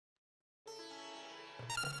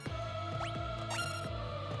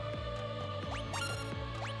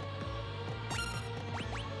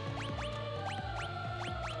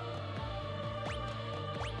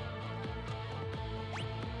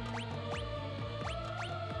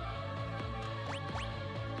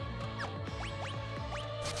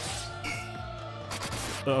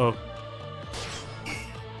Uh-oh.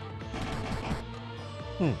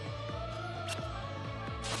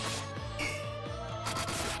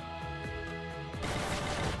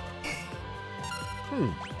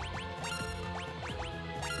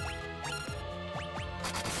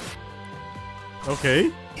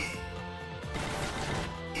 Okay.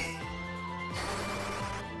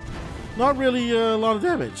 Not really a lot of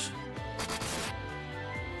damage.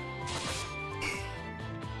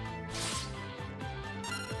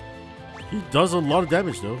 He does a lot of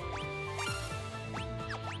damage though.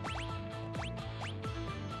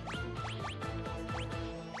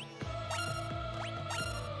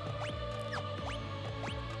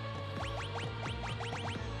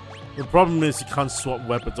 The problem is you can't swap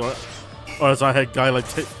weapons, or as I had guy like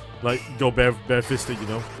go bare-fisted, you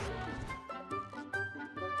know.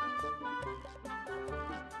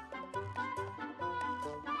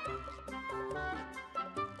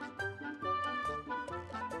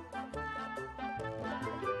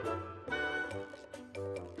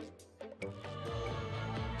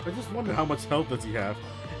 I just wonder how much health does he have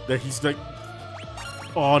that he's like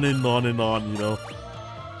on and on and on, you know.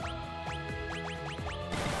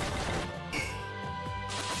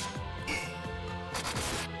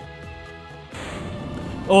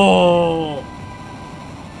 Oh!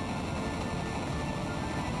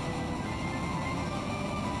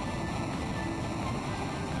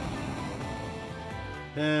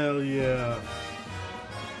 Hell yeah.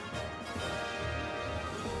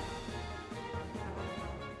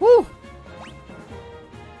 Woo!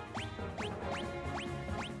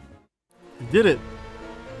 You did it.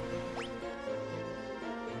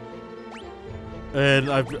 And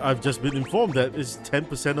I've just been informed that it's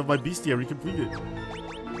 10% of my bestiary completed.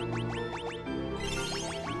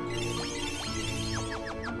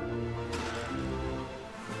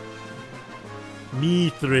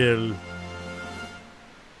 Mithril.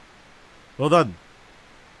 Well done.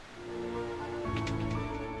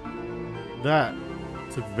 That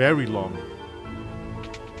took very long.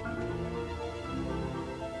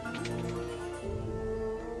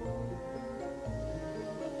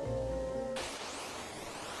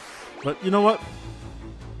 But you know what?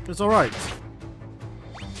 It's alright.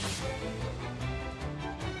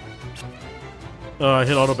 I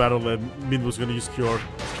hit auto battle and Min was gonna use cure.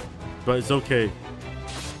 But it's okay.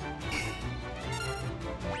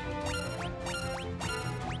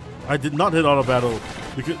 I did not hit auto battle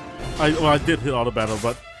because I did hit auto battle,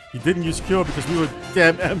 but he didn't use cure because we were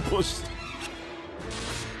damn ambushed.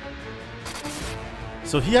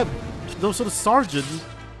 So he had those sort of Sargent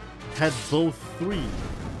had both 3,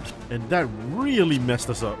 and that really messed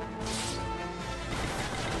us up.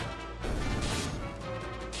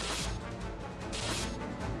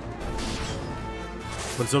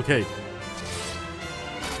 But it's okay.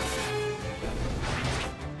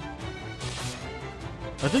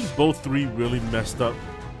 I think both 3 really messed up.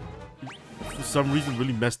 For some reason,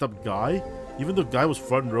 really messed up Guy. Even though Guy was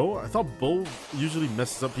front row, I thought Bo usually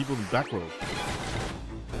messes up people in back row.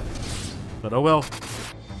 But oh well.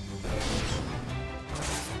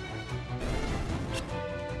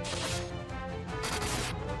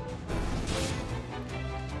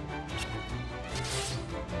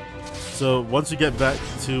 So once you get back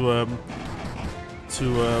to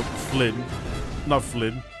Flynn, not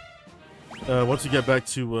Flynn. Once you get back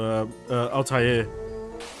to Altair,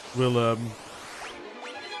 we'll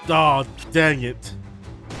oh, dang it!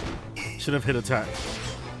 Should have hit attack.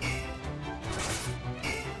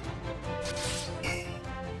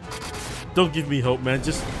 Don't give me hope, man.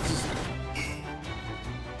 Just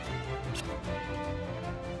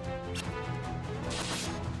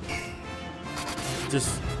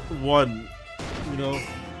one. You know,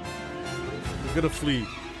 we're gonna flee.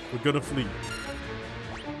 We're gonna flee.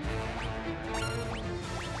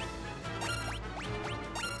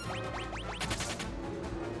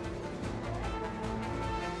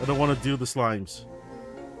 I don't want to do the slimes.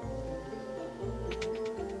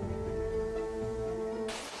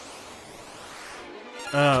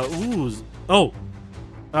 Ooh. Oh!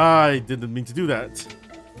 I didn't mean to do that.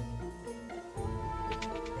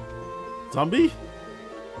 Zombie?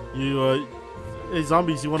 You, hey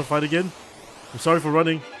zombies, you want to fight again? I'm sorry for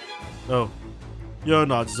running. Oh. You're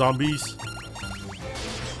not zombies.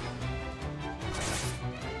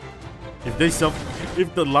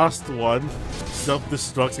 If the last one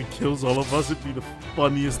self-destructs and kills all of us. It'd be the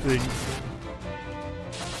funniest thing.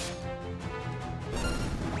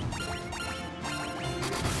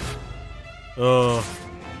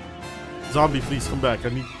 Zombie, please come back. I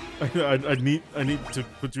need to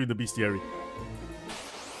put you in the bestiary.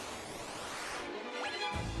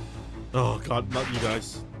 Oh god, not you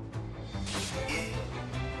guys.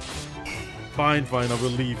 Fine, I will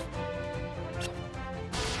leave.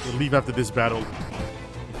 We'll leave after this battle.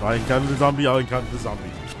 If I encounter the zombie, I'll encounter the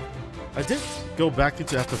zombie. I did go back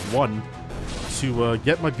into FF1 to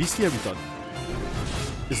get my bestiary done.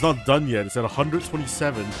 It's not done yet. It's at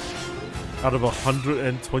 127 out of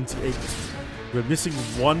 128. We're missing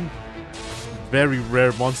one very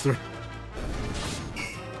rare monster,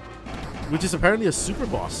 which is apparently a super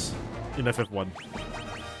boss in FF1.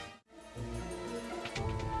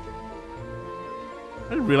 I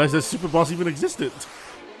didn't realize that super boss even existed.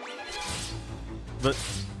 But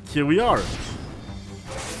here we are.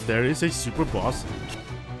 There is a super boss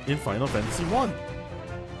in Final Fantasy 1.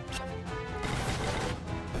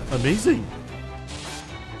 Amazing.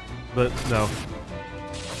 But no.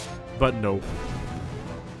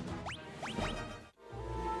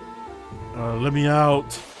 Let me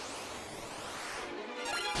out.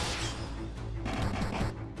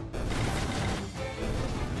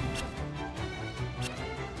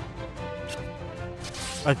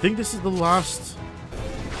 I think this is the last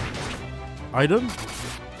item.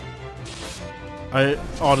 I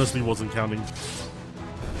honestly wasn't counting.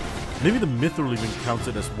 Maybe the mithril even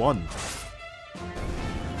counted as one.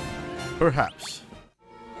 Perhaps.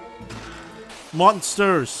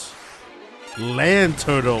 Monsters! Land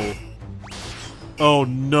turtle! Oh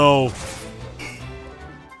no!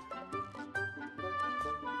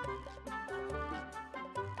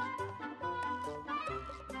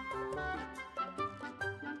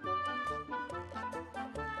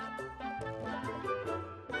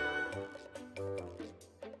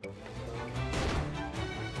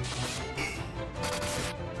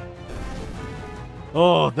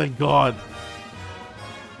 Oh, thank God.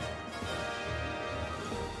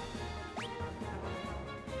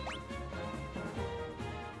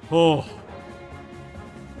 Oh.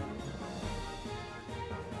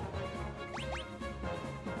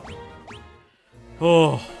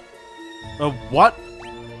 Oh. What?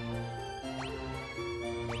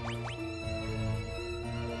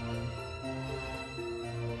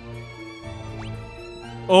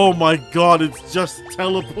 Oh my God, it's just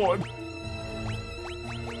teleport.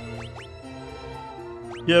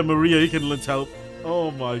 Yeah, Maria, you can tell.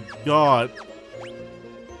 Oh my God.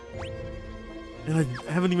 And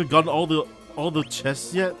I haven't even gotten all the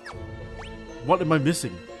chests yet. What am I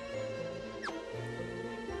missing?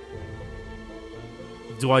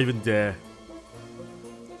 Do I even dare?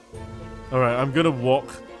 Alright, I'm gonna walk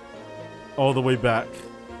all the way back.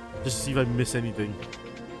 Just to see if I miss anything.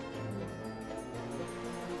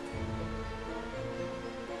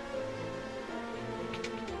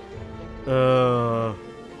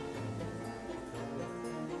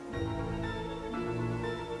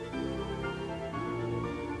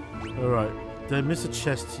 Alright, did I miss a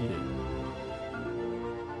chest here?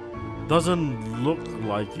 Doesn't look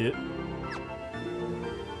like it.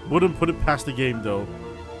 Wouldn't put it past the game though.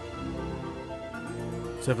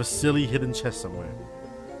 So I have a silly hidden chest somewhere.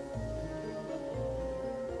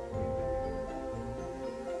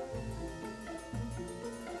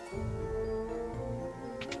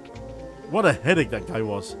 What a headache that guy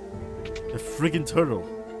was. A friggin' turtle.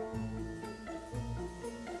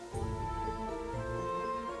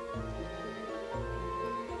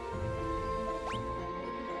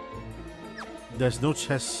 There's no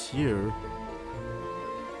chests here.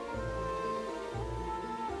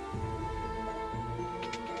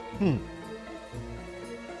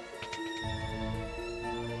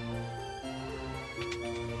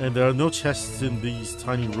 And there are no chests in these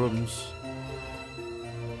tiny rooms.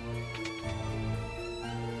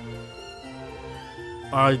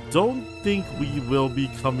 I don't think we will be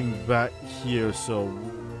coming back here, so...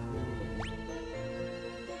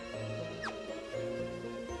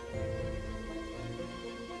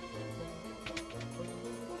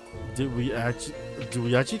 do we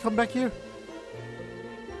actually come back here?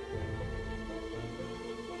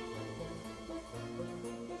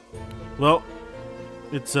 Well,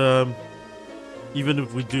 it's even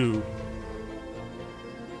if we do,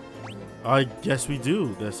 I guess we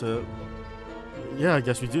do. There's a yeah, I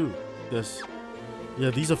guess we do. There's yeah,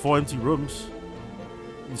 these are 4 empty rooms.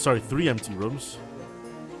 Sorry, 3 empty rooms.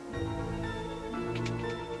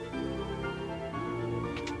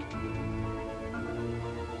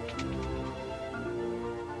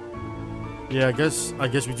 Yeah, I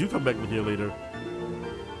guess we do come back here later.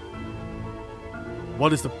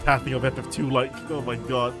 What is the pathing of FF2 like? Oh my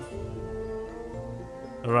god.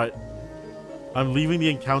 Alright. I'm leaving the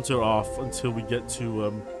encounter off until we get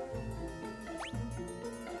to,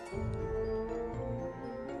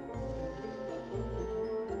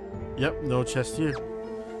 Yep, no chest here.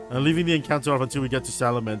 I'm leaving the encounter off until we get to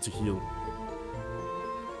Salaman to heal.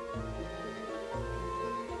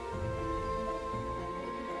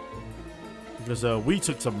 Because we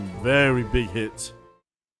took some very big hits.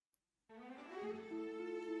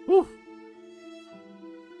 Whew.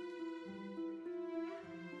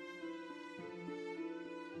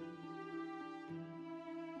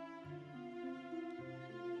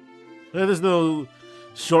 There's no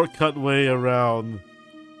shortcut way around,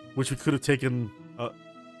 which we could have taken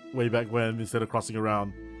way back when instead of crossing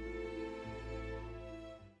around.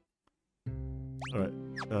 Alright,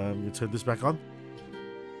 I'm gonna turn this back on.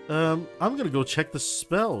 I'm gonna go check the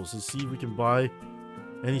spells and see if we can buy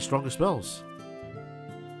any stronger spells.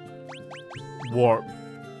 Warp.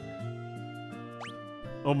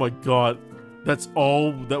 Oh my god, that's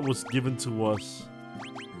all that was given to us.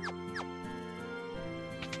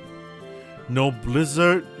 No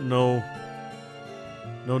blizzard, no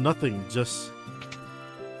nothing, just...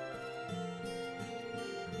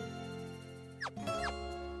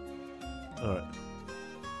 Alright.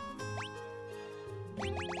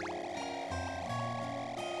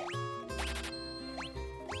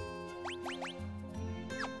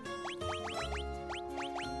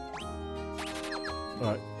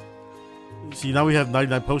 Alright. See, now we have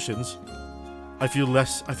 99 potions. I feel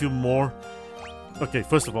more... Okay,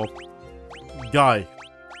 first of all, guy,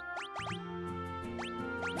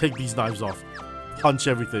 take these knives off. Punch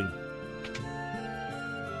everything.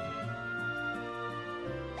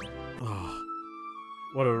 Oh,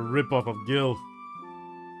 what a ripoff of Gil.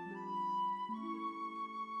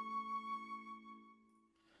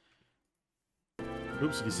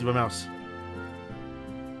 Oops, you can see my mouse.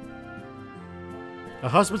 Our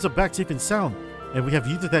husbands are back safe and sound, and we have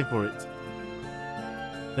you to thank for it.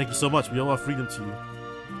 Thank you so much. We owe our freedom to you.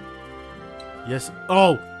 Yes.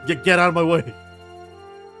 Oh, get out of my way.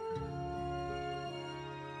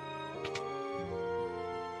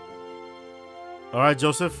 All right,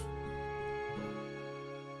 Joseph.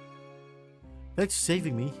 Thanks for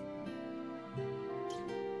saving me.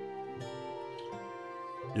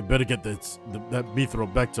 You better get that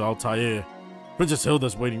Mithril back to Altair. Princess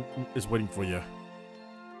Hilda's is waiting for you.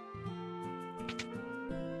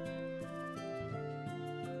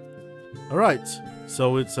 All right.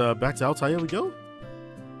 So it's back to Altair we go.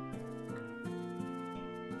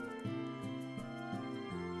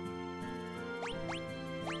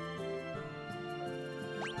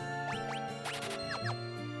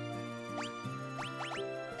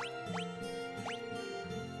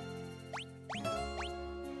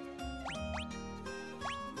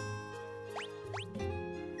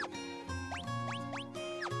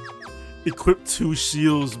 Equip 2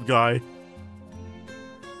 shields, guy.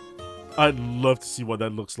 I'd love to see what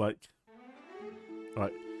that looks like.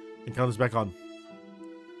 Alright. Encounter's back on.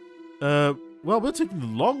 Well, we're taking the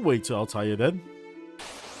long way to Altair then.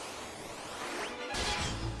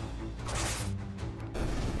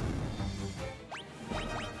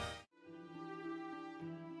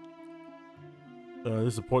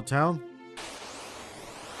 This is a port town.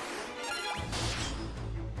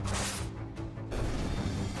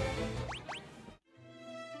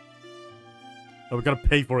 Oh, we gotta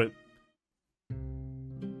pay for it.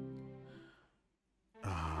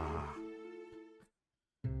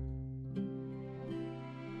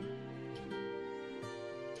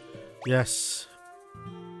 Yes.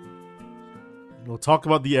 We'll talk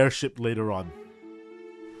about the airship later on.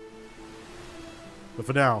 But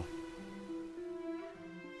for now,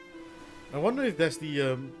 I wonder if that's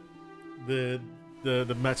the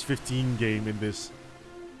match 15 game in this.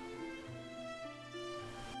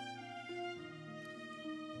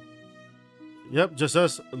 Yep, just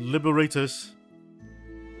us liberators.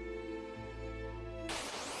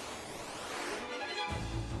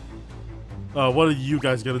 What are you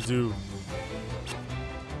guys gonna do?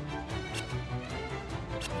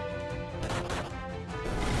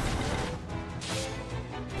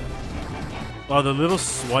 Oh, the little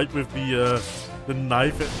swipe with the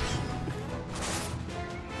knife.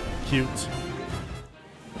 Cute.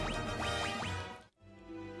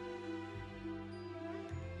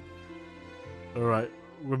 All right,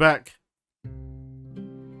 we're back.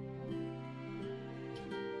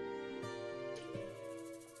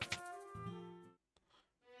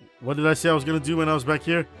 What did I say I was gonna do when I was back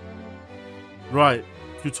here? Right,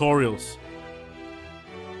 tutorials.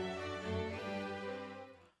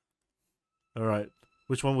 Alright,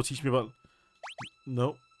 which one will teach me about...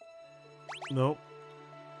 Nope. Nope.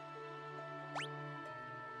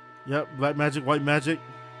 Yep, black magic, white magic.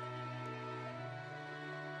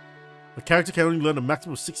 A character can only learn a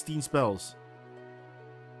maximum of 16 spells.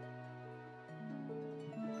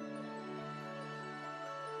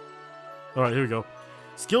 Alright, here we go.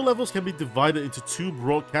 Skill levels can be divided into two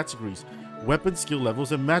broad categories. Weapon skill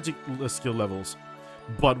levels and magic skill levels.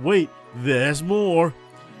 But wait, there's more!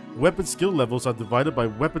 Weapon skill levels are divided by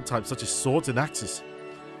weapon types such as swords and axes.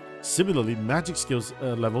 Similarly, magic skills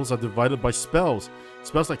levels are divided by spells.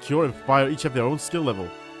 Spells like Cure and Fire each have their own skill level.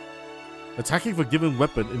 Attacking for a given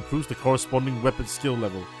weapon improves the corresponding weapon skill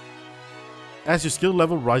level. As your skill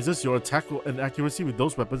level rises, your attack and accuracy with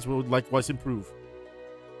those weapons will likewise improve.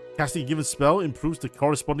 Casting a given spell improves the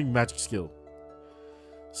corresponding magic skill.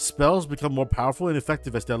 Spells become more powerful and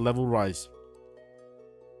effective as their level rise.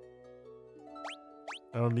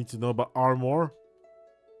 I don't need to know about armor,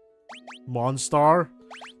 Monstar,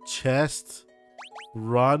 chest,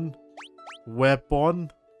 run,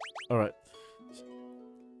 weapon. Alright.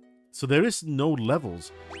 So there is no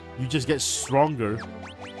levels. You just get stronger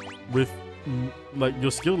with like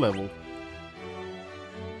your skill level.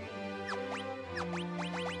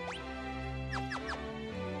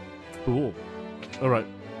 Cool. Alright.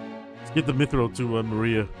 Let's get the mithril to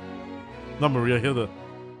Maria. Not Maria, Hilda.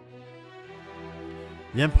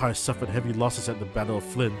 The Empire suffered heavy losses at the Battle of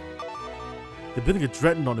Flynn. They're building a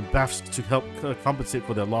Dreadnought in Bafsk to help compensate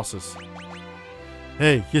for their losses.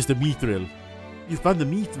 Hey, here's the mithril. You found the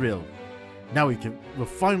mithril. Now we'll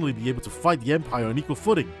finally be able to fight the Empire on equal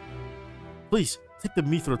footing. Please, take the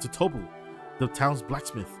mithril to Tobel, the town's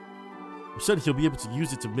blacksmith. I'm certain he'll be able to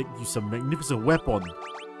use it to make you some magnificent weapon.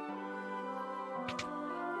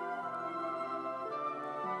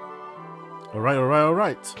 Alright, alright,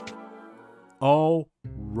 alright.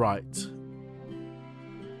 Alright.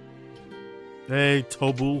 Hey,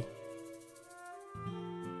 Tobel.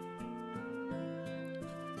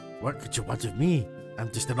 What could you want of me?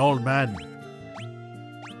 I'm just an old man.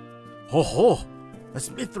 Ho ho! That's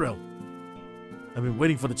mithril. I've been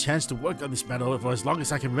waiting for the chance to work on this metal for as long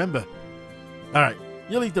as I can remember. Alright,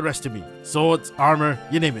 you leave the rest to me. Swords, armor,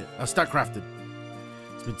 you name it. I'll start crafting.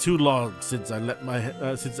 It's been too long since I let my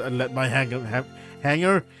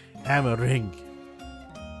hanger hammer ring.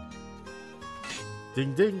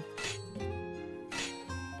 Ding ding.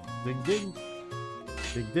 Ding ding.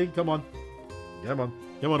 Ding ding, come on. Come on.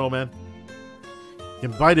 Come on, old man. You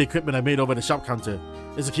can buy the equipment I made over the shop counter.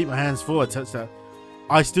 This will keep my hands full.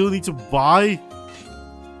 I still need to buy?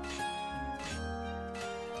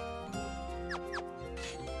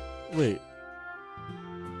 Wait.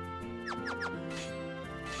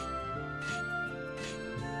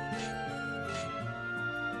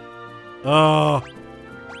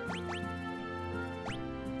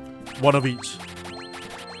 One of each.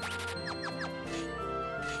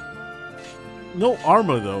 No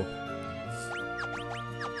armor though.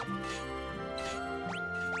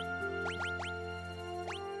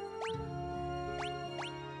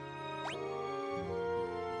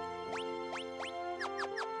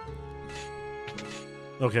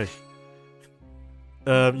 Okay.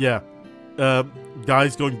 Yeah.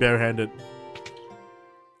 Guys going barehanded.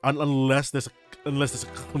 Unless there's a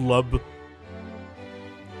club.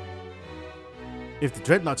 If the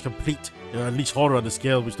Dreadnought's complete, they'll unleash horror on the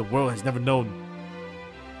scale which the world has never known.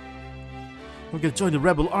 I'm gonna join the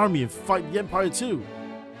rebel army and fight the Empire too.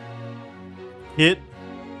 Hit.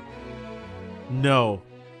 No.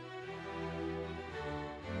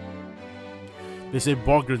 They say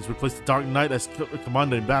Borgrins replaced the Dark Knight as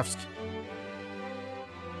commander in Bafsk.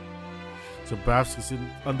 So Bafsk is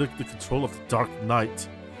under the control of the Dark Knight.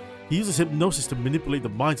 He uses hypnosis to manipulate the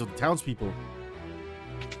minds of the townspeople.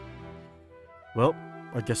 Well,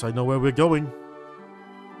 I guess I know where we're going.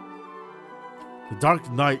 The Dark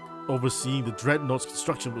Knight overseeing the Dreadnought's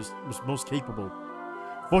construction was most capable.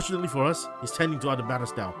 Fortunately for us, he's tending to other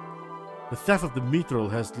matters now. The theft of the mithril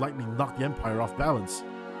has likely knocked the Empire off balance.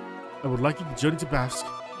 I would like you to journey to Bafsk.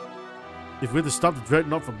 If we're to stop the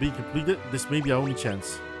Dreadnought from being completed, this may be our only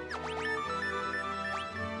chance.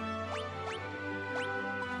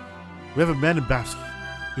 We have a man in Bafsk.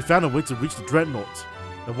 He found a way to reach the Dreadnought.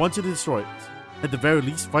 I want you to destroy it. At the very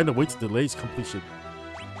least, find a way to delay its completion.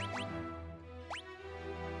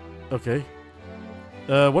 Okay.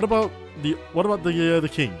 What about the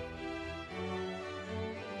king?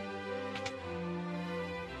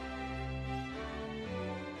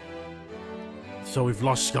 So we've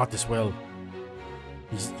lost Scott as well.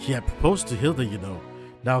 He had proposed to Hilda, you know.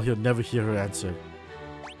 Now he'll never hear her answer.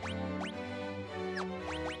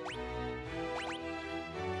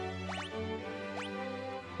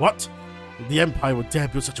 What? The Empire would dare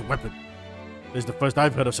build such a weapon. This is the first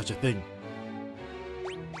I've heard of such a thing.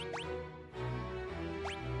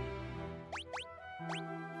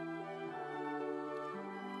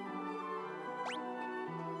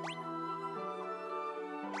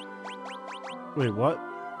 Wait, what?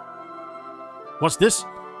 What's this?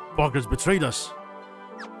 Bogger's betrayed us.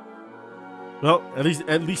 Well, at least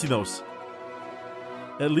he knows.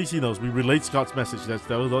 At least he knows. We relayed Scott's message. That's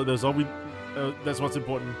all we. That's what's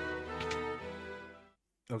important.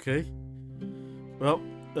 Okay. Well,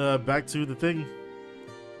 back to the thing.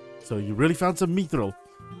 So you really found some mithril.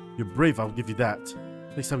 You're brave. I'll give you that.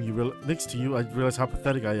 Next time next to you, I realize how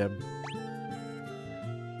pathetic I am.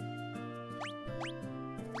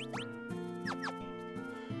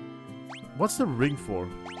 What's the ring for?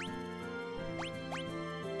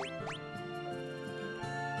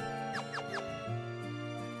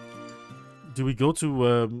 Do we go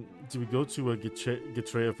to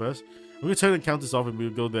Getreya first? I'm gonna turn and count this off and we'll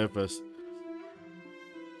go there first.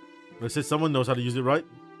 I said someone knows how to use it, right?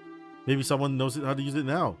 Maybe someone knows how to use it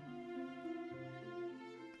now.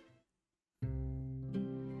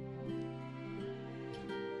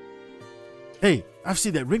 Hey, I've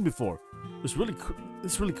seen that ring before. This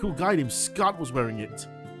really cool guy named Scott was wearing it.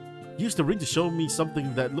 He used the ring to show me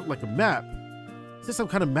something that looked like a map. He said some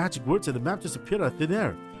kind of magic words and the map just appeared out of thin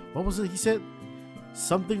air. What was it he said?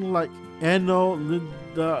 Something like Anno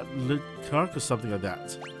Linda Likark or something like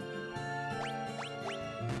that.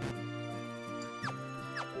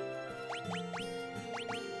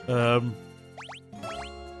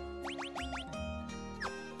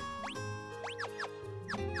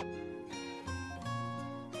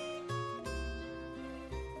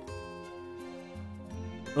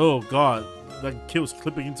 Oh god, that kill was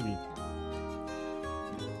clipping into me.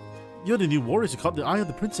 You're the new warriors who caught the eye of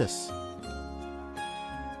the princess.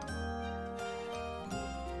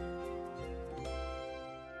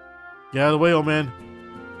 Get out of the way, old man.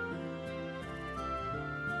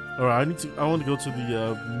 Alright, I want to go to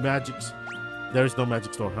the magics. There is no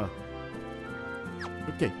magic store, huh?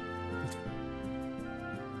 Okay.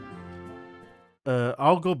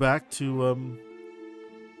 I'll go back to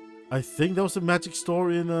I think there was a magic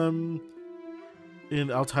store in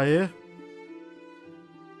Altair.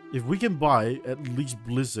 If we can buy at least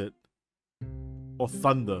Blizzard or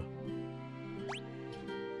Thunder,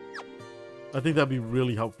 I think that'd be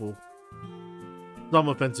really helpful. Some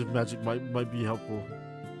offensive magic might be helpful.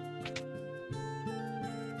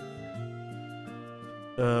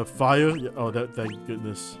 Fire. Yeah, oh, thank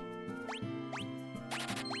goodness.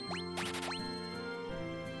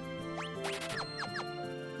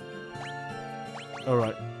 All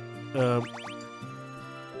right.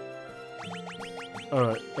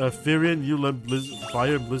 Alright, Firion, you learn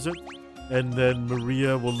Fire and Blizzard, and then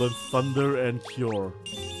Maria will learn Thunder and Cure.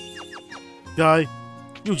 Guy,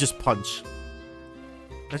 you just punch.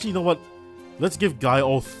 Actually, you know what? Let's give Guy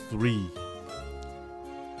all three.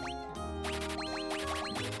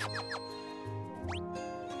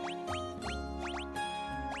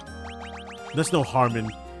 There's no harm in...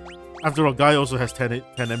 After all, Guy also has 10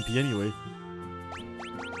 MP anyway.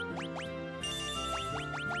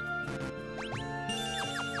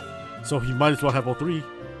 So he might as well have all three,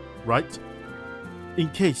 right? In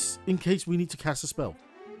case we need to cast a spell.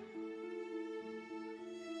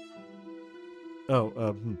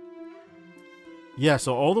 Oh, yeah,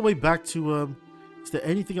 so all the way back to, is there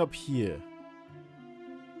anything up here?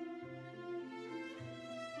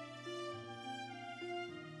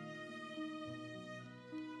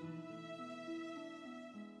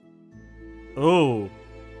 Oh,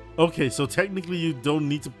 okay, so technically you don't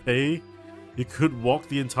need to pay. You could walk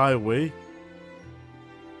the entire way.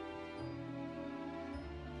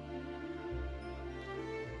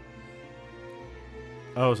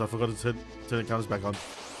 Oh, so I forgot to turn the counters back on.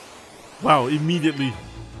 Wow, immediately.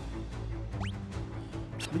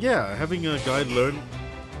 But yeah, having a guide learn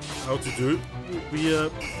how to do it would be,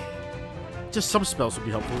 just some spells would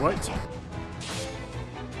be helpful, right?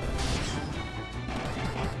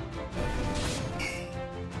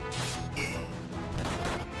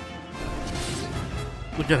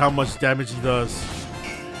 Look at how much damage he does.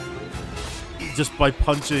 Just by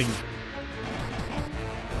punching.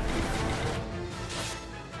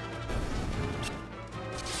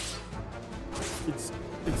 It's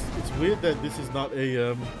weird that this is not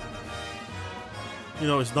a you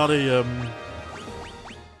know, it's not a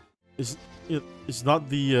it's not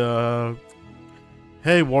the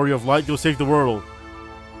hey, Warrior of Light, go save the world.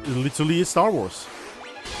 It literally is Star Wars.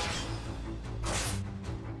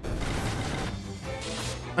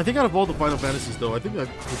 I think out of all the Final Fantasies, though, I think I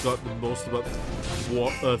forgot the most about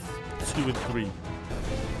 2 and 3.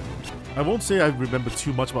 I won't say I remember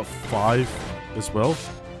too much about 5 as well.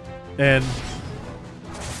 And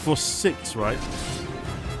for 6, right?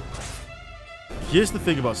 Here's the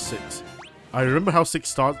thing about 6. I remember how 6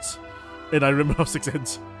 starts, and I remember how 6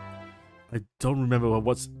 ends. I don't remember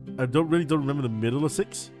I don't remember the middle of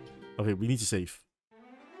 6. Okay, we need to save.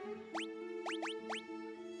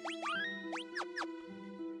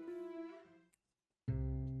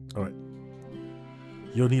 Alright.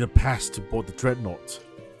 You'll need a pass to board the Dreadnought.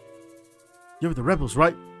 You're with the rebels,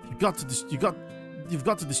 right? You've got to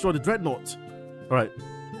destroy the Dreadnought. Alright.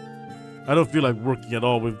 I don't feel like working at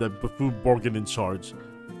all with that buffoon Borgin in charge.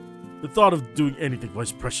 The thought of doing anything for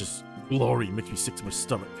his precious glory makes me sick to my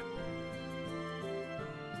stomach.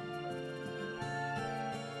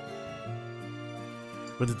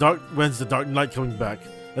 When's the Dark Knight coming back?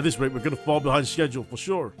 At this rate, we're gonna fall behind schedule for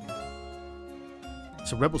sure.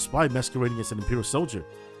 It's a rebel spy masquerading as an Imperial soldier.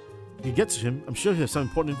 If you get to him, I'm sure he has some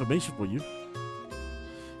important information for you.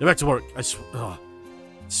 Get back to work. I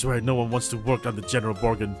swear no one wants to work under General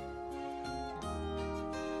Borgin.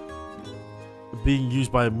 Being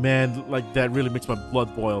used by a man like that really makes my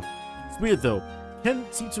blood boil. It's weird though.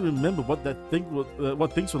 Can't seem to remember what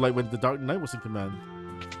things were like when the Dark Knight was in command.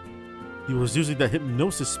 He was using that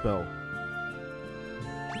hypnosis spell.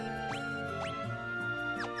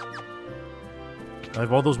 I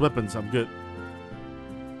have all those weapons. I'm good.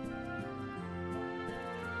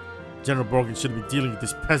 General Borgin shouldn't be dealing with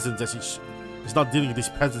these peasants as he's not dealing with these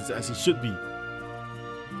peasants as he should be.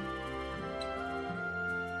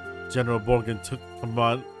 General Borgin took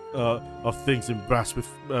command of things in Bafsk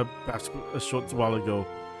a short while ago.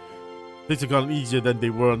 Things have gotten easier than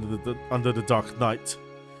they were under the Dark Knight.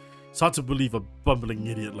 It's hard to believe a bumbling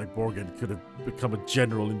idiot like Borgin could have become a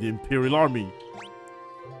general in the Imperial Army.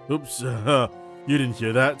 Oops, you didn't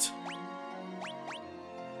hear that.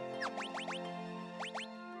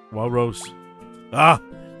 Well, Rose. Ah,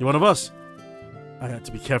 you're one of us. I had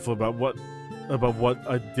to be careful about what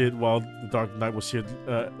I did while the Dark Knight was here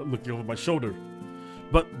looking over my shoulder.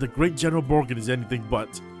 But the great General Borgin is anything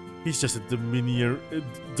but. He's just a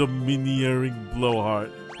domineering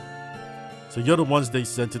blowhard. So you're the ones they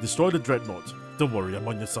sent to destroy the Dreadnought. Don't worry, I'm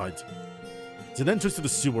on your side. There's an entrance to the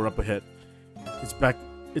sewer up ahead.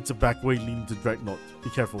 It's a back way leading to Dreadnought. Be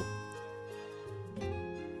careful.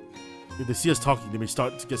 If they see us talking, they may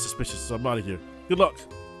start to get suspicious, so I'm out of here. Good luck.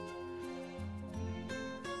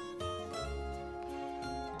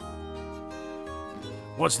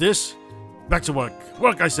 What's this? Back to work.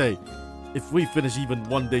 Work, I say. If we finish even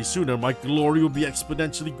one day sooner, my glory will be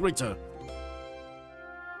exponentially greater.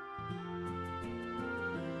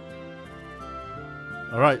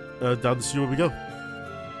 Alright, down the sewer we go.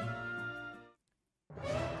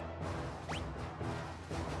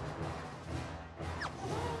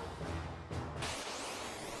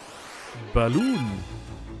 Balloon.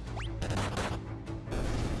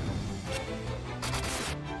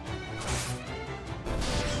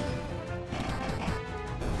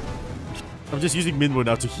 I'm just using Minwu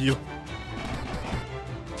now to heal.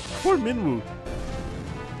 Poor Minwu.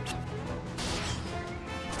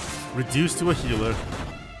 Reduced to a healer.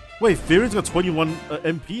 Wait, Firion's got 21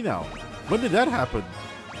 MP now. When did that happen?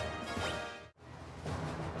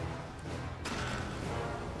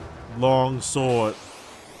 Long sword.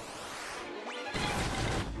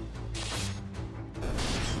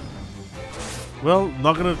 Well,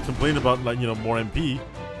 not gonna complain about, like, you know, more MP.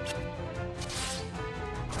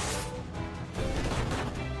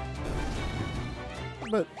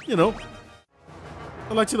 But, you know,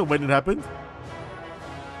 I'd like to know when it happened.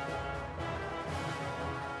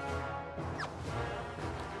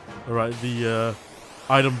 Alright, the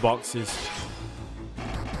item boxes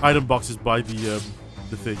by the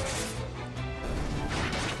thing.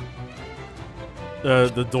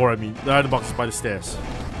 The door, I mean. The item boxes by the stairs.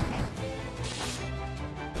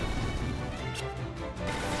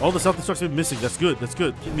 All the self-destruction been missing. That's good. That's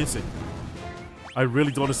good. Keep missing. I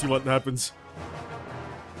really don't want to see what happens.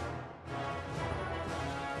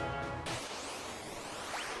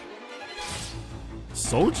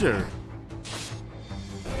 Soldier.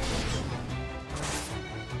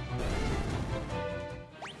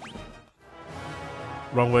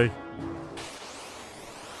 Wrong way.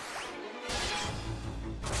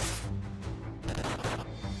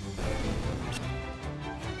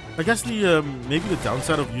 I guess the maybe the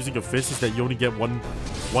downside of using a fist is that you only get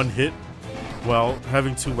one hit, while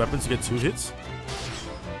having two weapons you get 2 hits.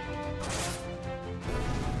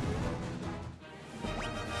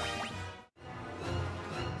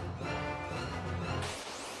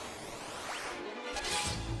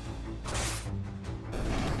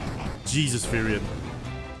 Jesus, Firion.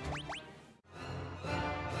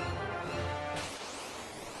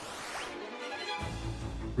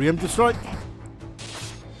 Preemptive strike.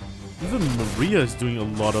 Even Maria is doing a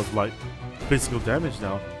lot of like physical damage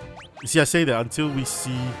now. You see, I say that until we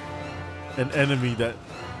see an enemy that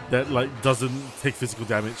like doesn't take physical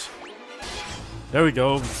damage. There we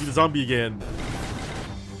go. We see the zombie again.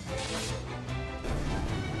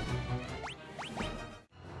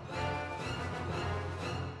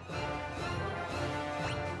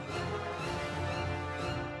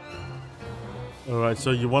 Alright,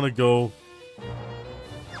 so you want to go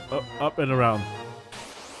up and around.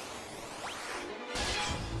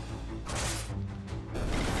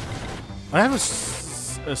 I have a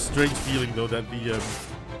strange feeling though that the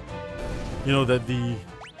you know, that the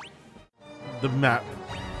map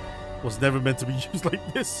was never meant to be used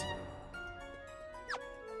like this.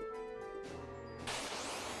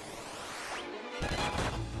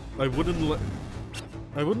 I wouldn't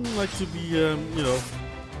like to be you know,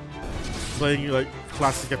 playing like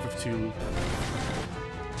classic FF2.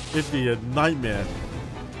 It'd be a nightmare.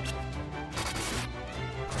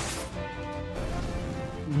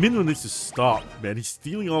 Minwoo needs to stop, man. He's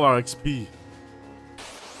stealing all our XP.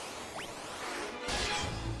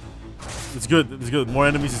 It's good. It's good. More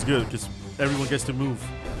enemies is good because everyone gets to move.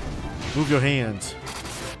 Move your hands.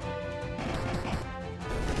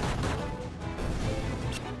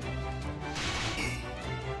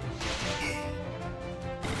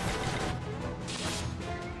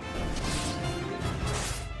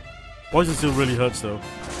 Poison still really hurts though.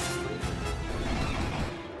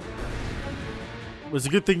 But it's a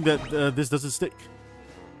good thing that this doesn't stick.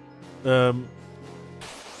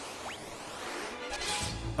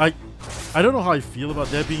 I don't know how I feel about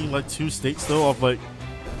there being like two states though, of like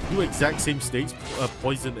two exact same states,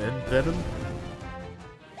 poison and venom.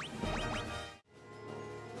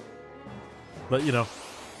 But you know,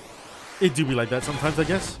 it do be like that sometimes, I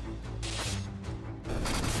guess.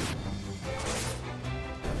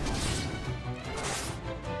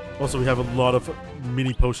 Also, we have a lot of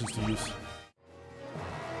mini potions to use.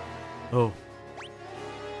 Oh.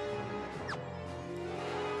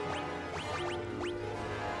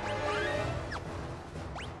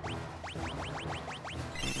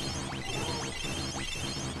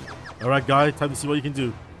 Alright, guy, time to see what you can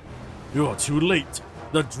do. You are too late.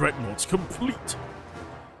 The Dreadnought's complete.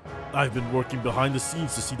 I've been working behind the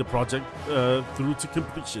scenes to see the project through to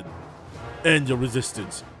completion. End your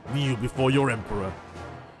resistance. Kneel before your Emperor.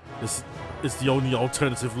 This is the only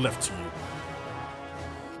alternative left to you.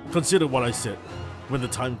 Consider what I said. When the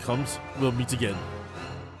time comes, we'll meet again.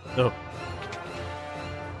 Oh.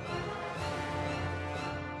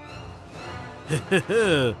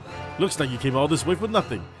 Looks like you came all this way for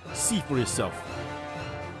nothing. See for yourself.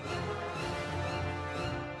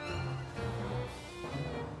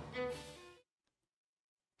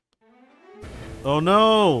 Oh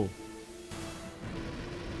no!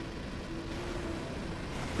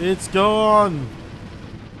 It's gone!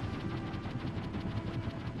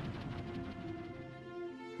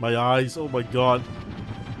 My eyes, oh my god.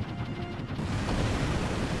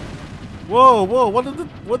 Whoa, whoa, what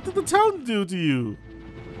did the town do to you?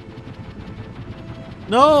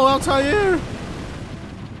 No, Altair!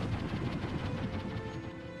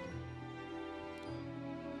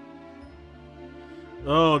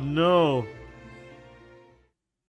 Oh no.